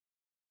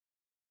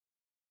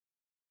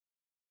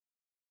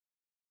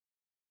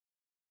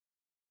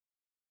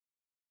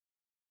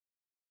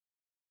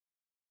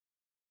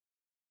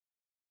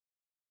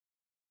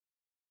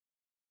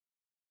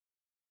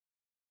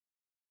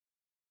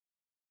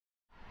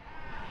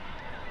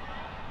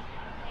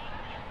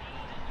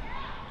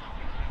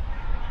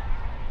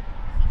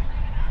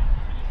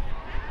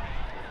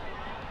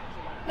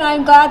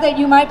I'm glad that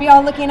you might be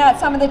all looking at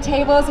some of the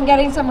tables and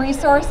getting some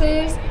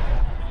resources.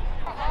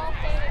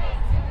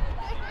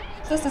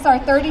 This is our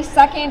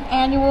 32nd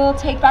annual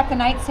Take Back the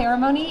Night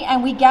ceremony,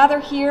 and we gather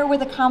here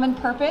with a common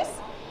purpose.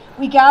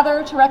 We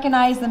gather to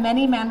recognize the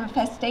many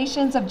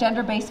manifestations of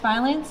gender-based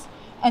violence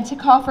and to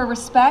call for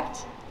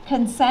respect,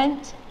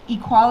 consent,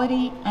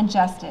 equality, and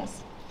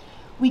justice.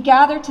 We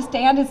gather to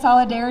stand in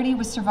solidarity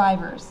with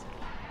survivors.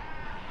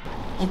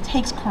 It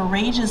takes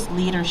courageous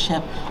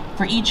leadership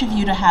for each of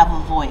you to have a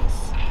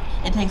voice.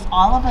 It takes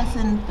all of us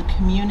in the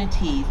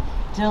communities,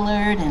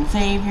 Dillard and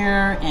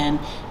Xavier and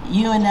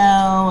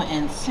UNO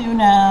and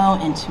SUNO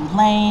and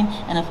Tulane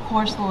and of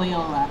course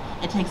Loyola.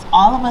 It takes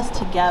all of us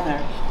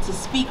together to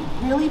speak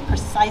really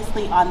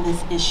precisely on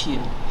this issue.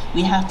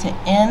 We have to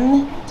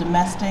end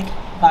domestic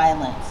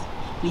violence.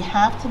 We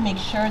have to make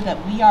sure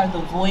that we are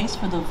the voice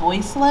for the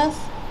voiceless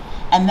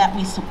and that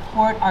we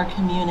support our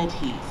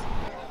communities.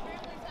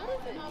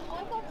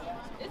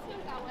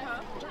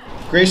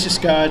 Gracious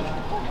God,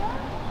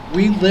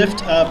 we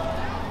lift up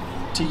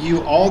to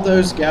you all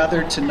those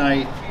gathered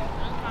tonight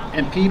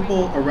and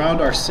people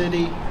around our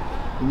city,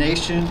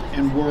 nation,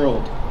 and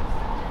world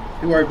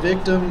who are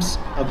victims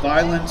of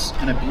violence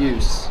and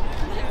abuse.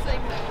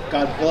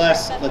 God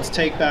bless. Let's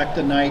take back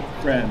the night,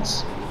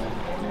 friends.